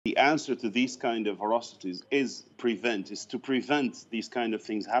the answer to these kind of atrocities is to prevent these kind of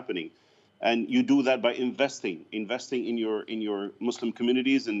things happening. And you do that by investing in your Muslim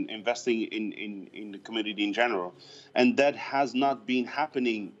communities and investing in the community in general. And that has not been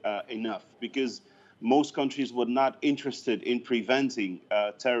happening enough, because most countries were not interested in preventing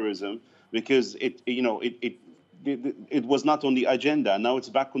terrorism, because it was not on the agenda. Now it's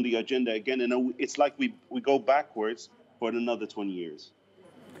back on the agenda again, and it's like we go backwards for another 20 years.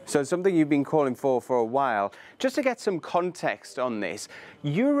 So something you've been calling for a while. Just to get some context on this,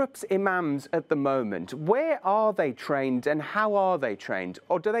 Europe's imams at the moment, where are they trained and how are they trained?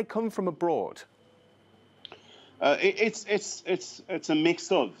 Or do they come from abroad? It's a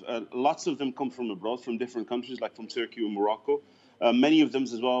mix of. Lots of them come from abroad, from different countries, like from Turkey or Morocco. Many of them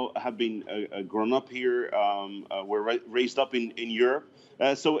as well have been grown up here, were raised up in Europe.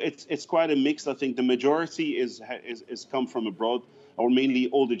 So it's quite a mix. I think the majority is come from abroad, or mainly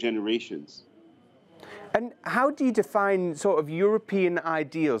older generations. And how do you define sort of European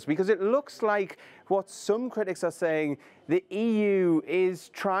ideals? Because it looks like what some critics are saying, the EU is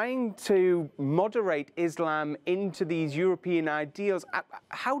trying to moderate Islam into these European ideals.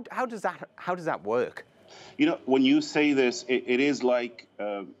 How does that work? You know, when you say this, it is like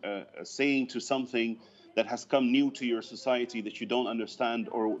saying to something that has come new to your society that you don't understand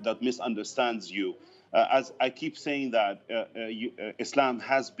or that misunderstands you. As I keep saying that Islam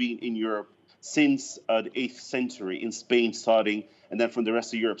has been in Europe since the 8th century, in Spain starting, and then from the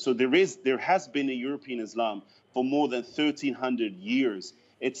rest of Europe. So there has been a European Islam for more than 1,300 years.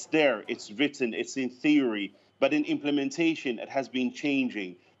 It's there, it's written, it's in theory, but in implementation, it has been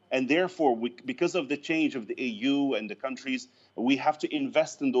changing. And therefore, because of the change of the EU and the countries, we have to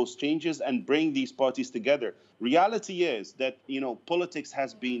invest in those changes and bring these parties together. Reality is that, you know, politics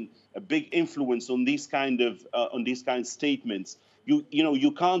has been a big influence on these kind of statements.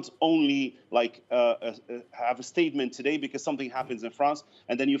 You can't only have a statement today because something happens in France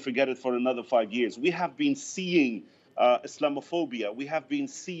and then you forget it for another 5 years. We have been seeing Islamophobia. We have been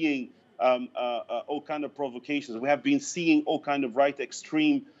seeing all kind of provocations. We have been seeing all kind of right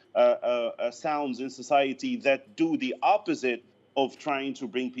extreme sounds in society that do the opposite of trying to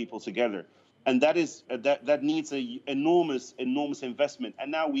bring people together, and that needs an enormous investment.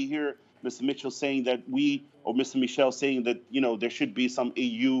 And now we hear Mr. Mitchell saying that Mr. Michel saying that there should be some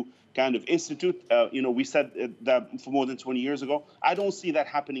EU kind of institute. We said that for more than 20 years ago. I don't see that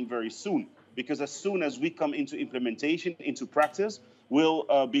happening very soon, because as soon as we come into implementation, into practice,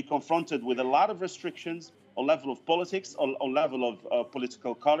 we'll be confronted with a lot of restrictions on level of politics, on level of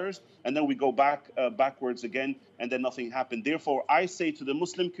political colors, and then we go backwards again, and then nothing happened. Therefore, I say to the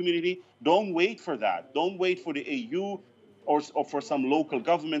Muslim community, don't wait for that. Don't wait for the EU or for some local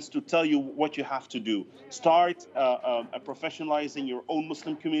governments to tell you what you have to do. Start professionalizing your own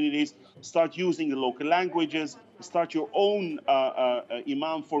Muslim communities. Start using the local languages. Start your own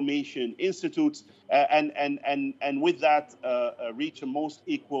Imam formation institutes, and with that, reach a most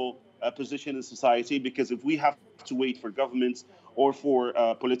equal position in society. Because if we have to wait for governments or for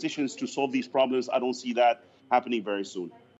politicians to solve these problems, I don't see that happening very soon.